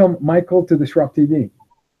 Welcome, Michael, to Disrupt TV.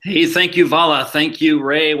 Hey, thank you, Vala. Thank you,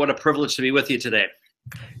 Ray. What a privilege to be with you today.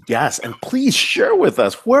 Yes, and please share with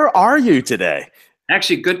us, where are you today?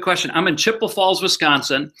 Actually, good question. I'm in Chippewa Falls,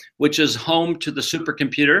 Wisconsin, which is home to the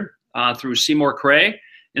supercomputer through Seymour Cray.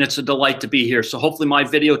 And it's a delight to be here. So hopefully my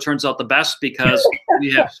video turns out the best because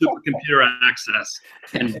we have supercomputer access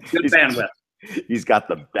and good bandwidth. He's got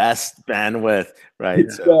the best bandwidth, right?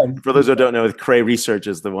 So for those who don't know, Cray Research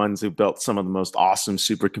is the ones who built some of the most awesome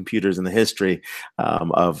supercomputers in the history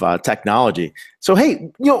of technology. So,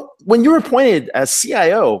 hey, when you were appointed as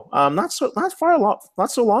CIO, not so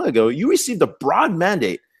long ago, you received a broad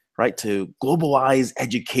mandate, right, to globalize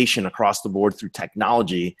education across the board through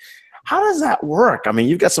technology. How does that work? I mean,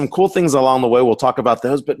 you've got some cool things along the way. We'll talk about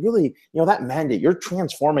those, but really, that mandate, you're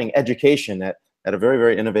transforming education at a very,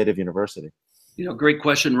 very innovative university. Great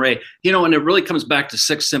question, Ray. And it really comes back to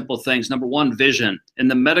 6 simple things. Number 1, vision. In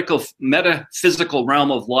the metaphysical realm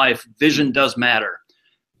of life, vision does matter.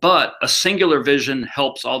 but a singular vision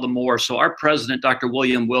helps all the more. So our president, Dr.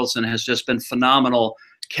 William Wilson, has just been phenomenal,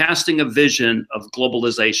 casting a vision of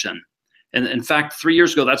globalization. And in fact, 3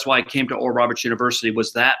 years ago, that's why I came to Oral Roberts University,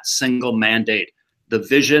 was that single mandate. The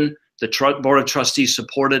vision, the Board of Trustees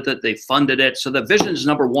supported it, they funded it. So the vision is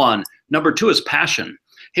number one. Number two is passion.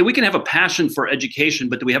 Hey, we can have a passion for education,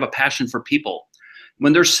 but do we have a passion for people?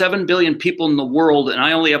 When there's 7 billion people in the world and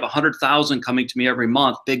I only have 100,000 coming to me every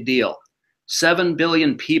month, big deal. 7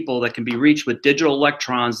 billion people that can be reached with digital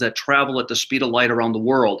electrons that travel at the speed of light around the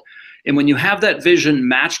world. And when you have that vision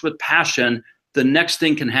matched with passion, the next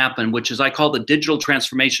thing can happen, which is I call the Digital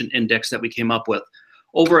Transformation Index that we came up with.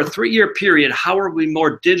 Over a 3-year period, how are we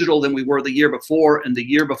more digital than we were the year before and the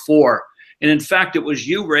year before? And in fact, it was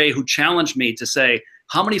you, Ray, who challenged me to say,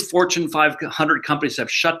 how many Fortune 500 companies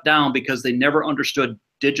have shut down because they never understood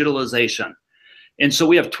digitalization? And so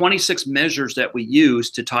we have 26 measures that we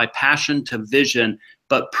use to tie passion to vision,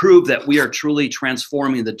 but prove that we are truly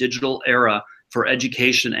transforming the digital era for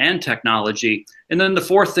education and technology. And then the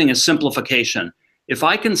fourth thing is simplification. If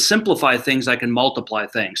I can simplify things, I can multiply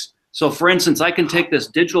things. So for instance, I can take this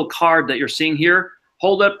digital card that you're seeing here,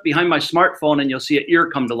 hold it behind my smartphone, and you'll see an ear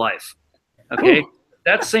come to life. Okay? Ooh.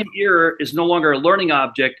 That same ear is no longer a learning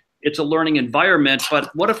object, it's a learning environment.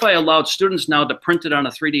 But what if I allowed students now to print it on a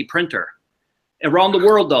 3D printer? Around the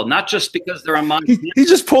world, though, not just because they're on my. He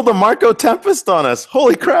just pulled the Marco Tempest on us.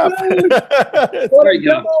 Holy crap! There you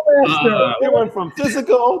go. It went from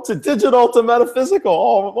physical to digital to metaphysical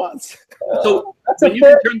all at once. So when you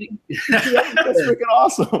turn that's freaking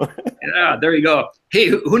awesome. Yeah, there you go. Hey,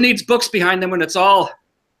 who needs books behind them when it's all,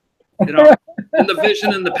 in the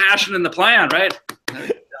vision and the passion and the plan, right?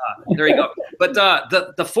 There you go. But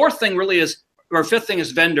the fourth thing really is. Our fifth thing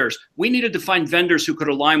is vendors. We needed to find vendors who could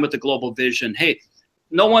align with the global vision. Hey,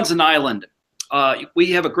 no one's an island. We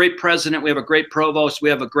have a great president. We have a great provost. We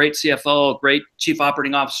have a great CFO, a great chief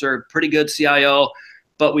operating officer, pretty good CIO,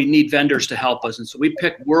 but we need vendors to help us. And so we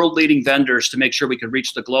picked world-leading vendors to make sure we could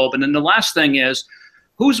reach the globe. And then the last thing is,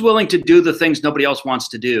 who's willing to do the things nobody else wants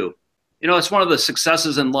to do? You know, it's one of the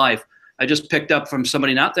successes in life. I just picked up from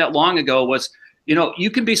somebody not that long ago was, you know, you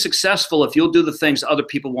can be successful if you'll do the things other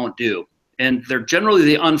people won't do. And they're generally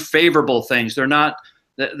the unfavorable things. They're not,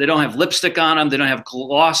 they don't have lipstick on them. They don't have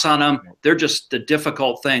gloss on them. They're just the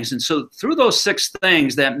difficult things. And so through those 6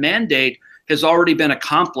 things, that mandate has already been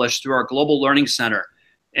accomplished through our Global Learning Center.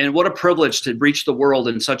 And what a privilege to reach the world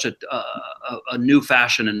in such a new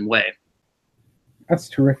fashion and way. That's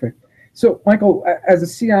terrific. So Michael, as a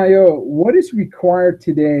CIO, what is required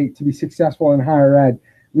today to be successful in higher ed?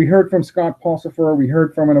 We heard from Scott Pulsifer. We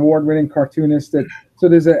heard from an award-winning cartoonist that so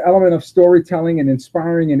there's an element of storytelling and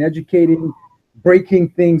inspiring and educating,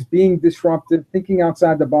 breaking things, being disruptive, thinking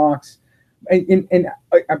outside the box. And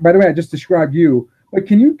by the way, I just described you. But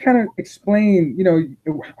can you kind of explain, you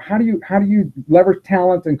know, how do you leverage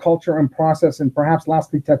talent and culture and process and perhaps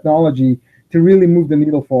lastly technology to really move the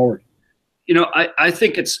needle forward? You know, I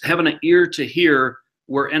think it's having an ear to hear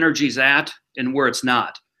where energy's at and where it's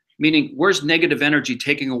not. Meaning, where's negative energy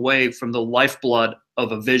taking away from the lifeblood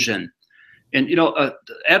of a vision? And, you know,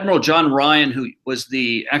 Admiral John Ryan, who was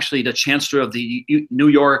actually the chancellor of the New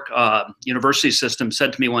York university system,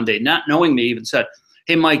 said to me one day, not knowing me, even said,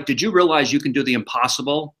 hey, Mike, did you realize you can do the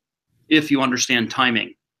impossible if you understand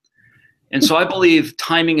timing? And so I believe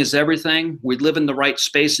timing is everything. We live in the right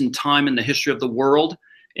space and time in the history of the world.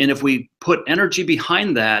 And if we put energy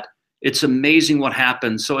behind that, it's amazing what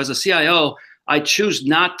happens. So as a CIO, I choose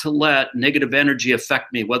not to let negative energy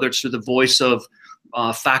affect me, whether it's through the voice of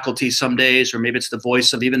faculty some days, or maybe it's the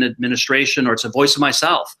voice of even administration, or it's a voice of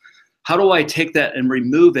myself. How do I take that and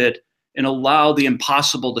remove it and allow the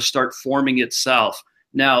impossible to start forming itself?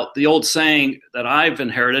 Now, the old saying that I've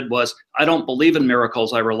inherited was, I don't believe in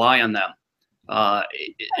miracles, I rely on them.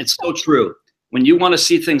 It's so true. When you want to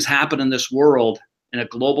see things happen in this world, in a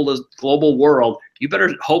global world, you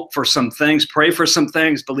better hope for some things, pray for some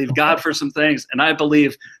things, believe God for some things, and I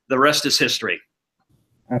believe the rest is history.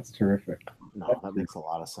 That's terrific. No, that makes a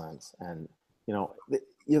lot of sense. And, you know,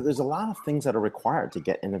 there's a lot of things that are required to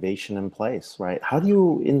get innovation in place, right? How do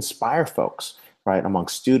you inspire folks, right, among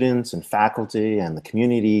students and faculty and the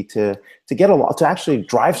community to get to actually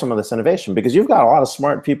drive some of this innovation? Because you've got a lot of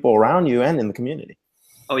smart people around you and in the community.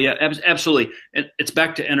 Oh, yeah, absolutely. It's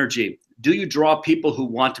back to energy. Do you draw people who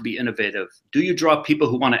want to be innovative? Do you draw people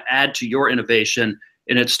who want to add to your innovation,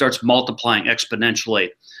 and it starts multiplying exponentially?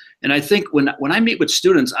 And I think when I meet with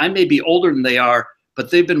students, I may be older than they are,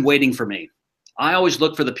 but they've been waiting for me. I always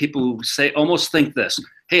look for the people who almost think this,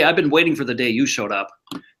 hey, I've been waiting for the day you showed up.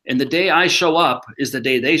 And the day I show up is the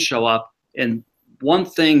day they show up. And one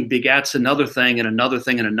thing begets another thing and another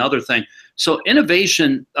thing and another thing. So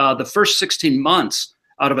innovation, the first 16 months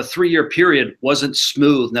out of a 3-year period wasn't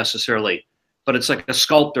smooth necessarily, but it's like a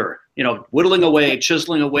sculptor, whittling away,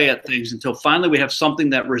 chiseling away at things until finally we have something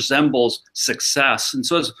that resembles success. And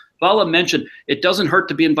so as Vala mentioned, it doesn't hurt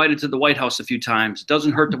to be invited to the White House a few times. It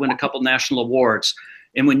doesn't hurt to win a couple national awards.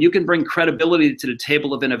 And when you can bring credibility to the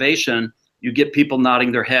table of innovation, you get people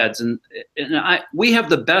nodding their heads. We have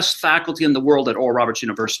the best faculty in the world at Oral Roberts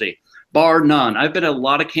University, bar none. I've been at a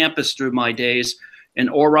lot of campus through my days, and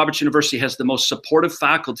Oral Roberts University has the most supportive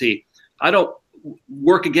faculty. I don't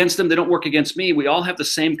work against them. They don't work against me. We all have the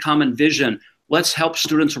same common vision. Let's help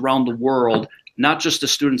students around the world, not just the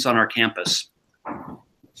students on our campus.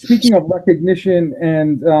 Speaking of recognition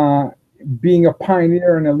and being a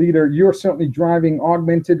pioneer and a leader, you're certainly driving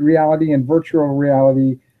augmented reality and virtual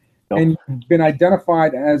reality. And you've been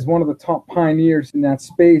identified as one of the top pioneers in that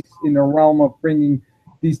space in the realm of bringing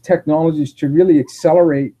these technologies to really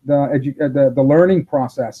accelerate the learning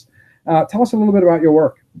process. Tell us a little bit about your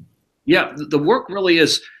work. Yeah, the work really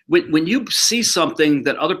is when you see something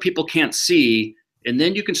that other people can't see, and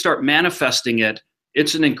then you can start manifesting it,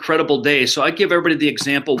 it's an incredible day. So I give everybody the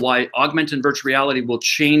example why augmented and virtual reality will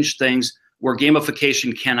change things where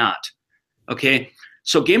gamification cannot. Okay.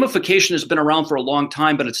 So gamification has been around for a long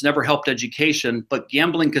time, but it's never helped education. But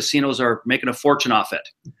gambling casinos are making a fortune off it.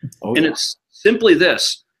 Oh, and it's simply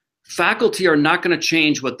this. Faculty are not going to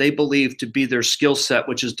change what they believe to be their skill set,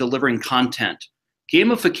 which is delivering content.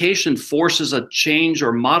 Gamification forces a change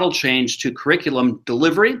or model change to curriculum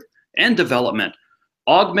delivery and development.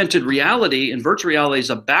 Augmented reality and virtual reality is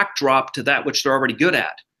a backdrop to that which they're already good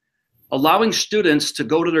at. Allowing students to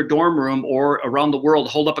go to their dorm room or around the world,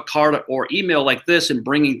 hold up a card or email like this and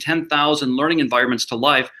bringing 10,000 learning environments to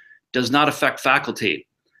life does not affect faculty.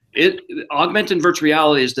 Augmented and virtual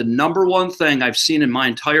reality is the #1 thing I've seen in my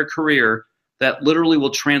entire career that literally will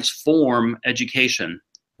transform education.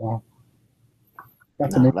 Wow.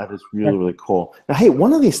 That is really, really cool. Now, hey,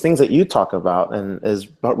 one of these things that you talk about is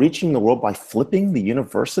about reaching the world by flipping the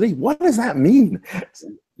university. What does that mean?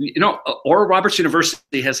 Oral Roberts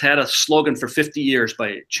University has had a slogan for 50 years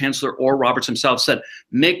by Chancellor Oral Roberts himself, said,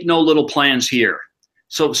 "Make no little plans here."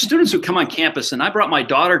 So students who come on campus, and I brought my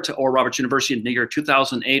daughter to Oral Roberts University in the year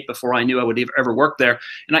 2008 before I knew I would ever work there,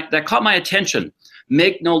 and that caught my attention.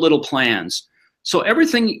 Make no little plans. So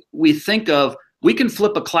everything we think of, we can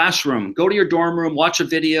flip a classroom, go to your dorm room, watch a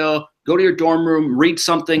video, go to your dorm room, read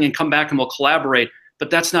something, and come back and we'll collaborate, but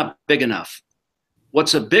that's not big enough.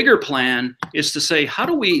 What's a bigger plan is to say, how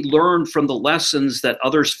do we learn from the lessons that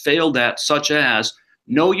others failed at, such as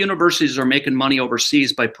no universities are making money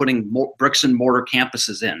overseas by putting bricks and mortar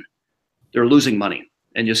campuses in. They're losing money,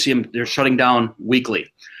 and you see them, they're shutting down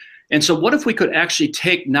weekly. And so what if we could actually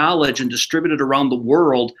take knowledge and distribute it around the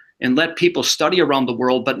world and let people study around the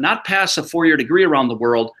world, but not pass a 4-year degree around the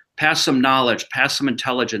world, pass some knowledge, pass some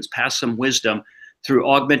intelligence, pass some wisdom through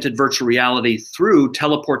augmented virtual reality, through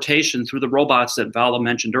teleportation, through the robots that Vala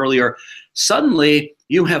mentioned earlier. Suddenly,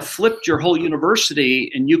 you have flipped your whole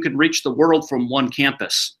university and you can reach the world from one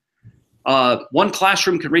campus. One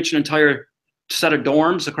classroom can reach an entire set of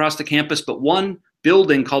dorms across the campus, but one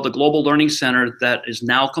building called the Global Learning Center that is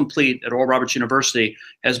now complete at Oral Roberts University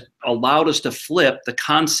has allowed us to flip the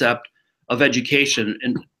concept of education.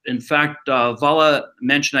 And in fact, Vala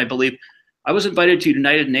mentioned, I believe, I was invited to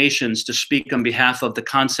United Nations to speak on behalf of the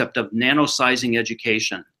concept of nano-sizing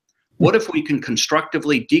education. What if we can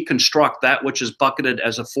constructively deconstruct that which is bucketed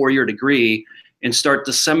as a 4-year degree and start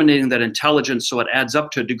disseminating that intelligence so it adds up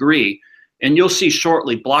to a degree? And you'll see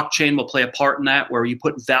shortly, blockchain will play a part in that, where you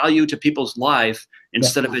put value to people's life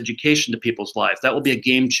instead of education to people's life. That will be a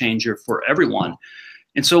game changer for everyone.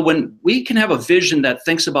 And so when we can have a vision that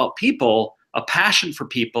thinks about people, a passion for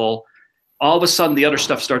people, all of a sudden the other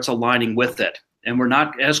stuff starts aligning with it. And we're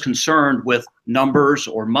not as concerned with numbers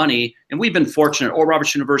or money. And we've been fortunate. Oral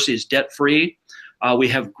Roberts University is debt-free. We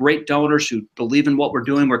have great donors who believe in what we're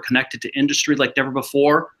doing. We're connected to industry like never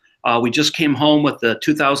before. We just came home with the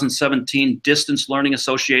 2017 Distance Learning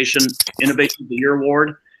Association Innovation of the Year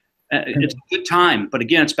Award. It's a good time. But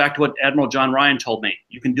again, it's back to what Admiral John Ryan told me.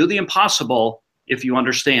 You can do the impossible if you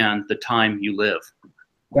understand the time you live.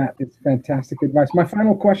 That is fantastic advice. My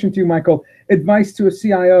final question to you, Michael, advice to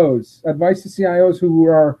CIOs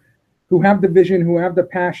who have the vision, who have the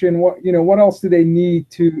passion. What else do they need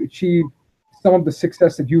to achieve some of the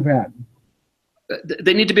success that you've had?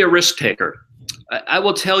 They need to be a risk taker. I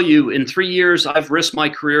will tell you, in 3 years, I've risked my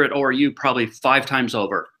career at ORU probably 5 times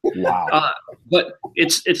over. Wow. But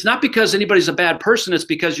it's not because anybody's a bad person. It's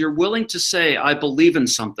because you're willing to say, I believe in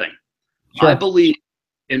something. Sure. I believe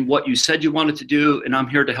in what you said you wanted to do, and I'm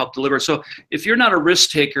here to help deliver. So if you're not a risk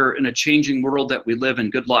taker in a changing world that we live in,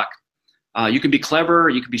 good luck. You can be clever,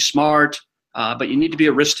 you can be smart, but you need to be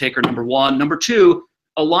a risk taker, number one. Number two,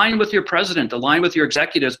 align with your president, align with your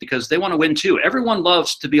executives, because they want to win too. Everyone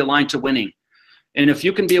loves to be aligned to winning. And if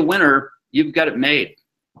you can be a winner, you've got it made.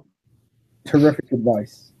 Terrific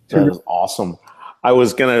advice. That is awesome. I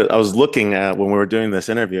was looking at when we were doing this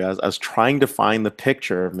interview, I was trying to find the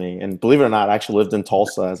picture of me, and believe it or not, I actually lived in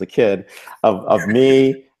Tulsa as a kid, of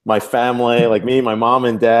me, my family, like me, my mom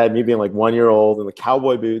and dad, me being like 1 year old, and the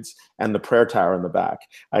cowboy boots and the prayer tower in the back.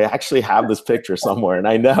 I actually have this picture somewhere, and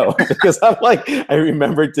I know because I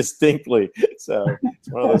remember it distinctly. So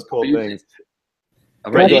it's one of those cool things.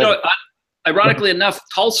 Right. Ironically enough,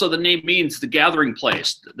 Tulsa, the name means the gathering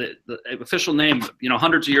place, the official name,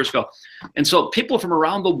 hundreds of years ago. And so people from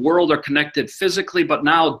around the world are connected physically, but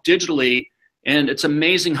now digitally. And it's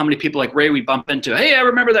amazing how many people like Ray we bump into. Hey, I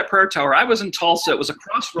remember that prayer tower. I was in Tulsa. It was a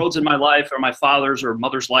crossroads in my life or my father's or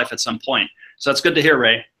mother's life at some point. So that's good to hear,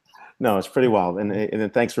 Ray. No, it's pretty wild.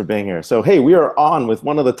 And thanks for being here. So, hey, we are on with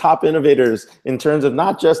one of the top innovators in terms of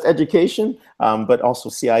not just education, but also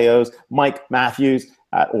CIOs, Mike Matthews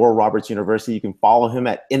at Oral Roberts University. You can follow him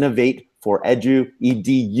at Innovate for Edu,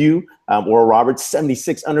 EDU. Oral Roberts,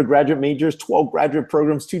 76 undergraduate majors, 12 graduate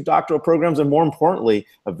programs, 2 doctoral programs, and more importantly,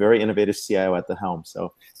 a very innovative CIO at the helm.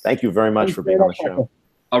 So thank you very much for being on the show.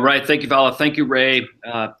 All right. Thank you, Vala. Thank you, Ray.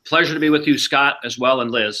 Pleasure to be with you, Scott, as well,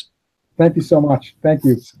 and Liz. Thank you so much. Thank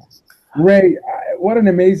you. Ray, what an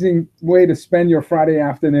amazing way to spend your Friday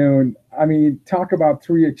afternoon. I mean, talk about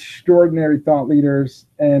 3 extraordinary thought leaders,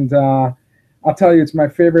 and I'll tell you, it's my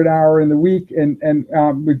favorite hour in the week, and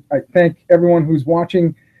I thank everyone who's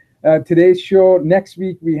watching today's show. Next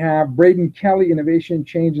week, we have Braden Kelly, Innovation,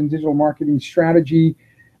 Change, and Digital Marketing Strategy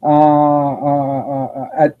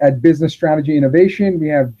at Business Strategy Innovation. We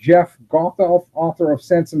have Jeff Gothelf, author of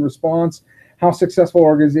Sense and Response, How Successful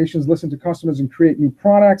Organizations Listen to Customers and Create New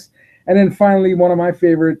Products. And then finally, one of my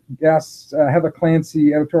favorite guests, Heather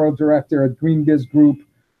Clancy, Editorial Director at Green Biz Group,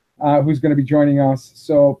 who's going to be joining us.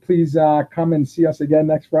 So please come and see us again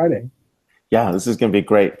next Friday. Yeah, this is going to be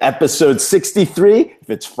great. Episode 63. If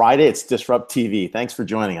it's Friday, it's Disrupt TV. Thanks for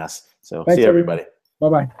joining us. So see you, everybody.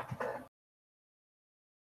 Bye-bye.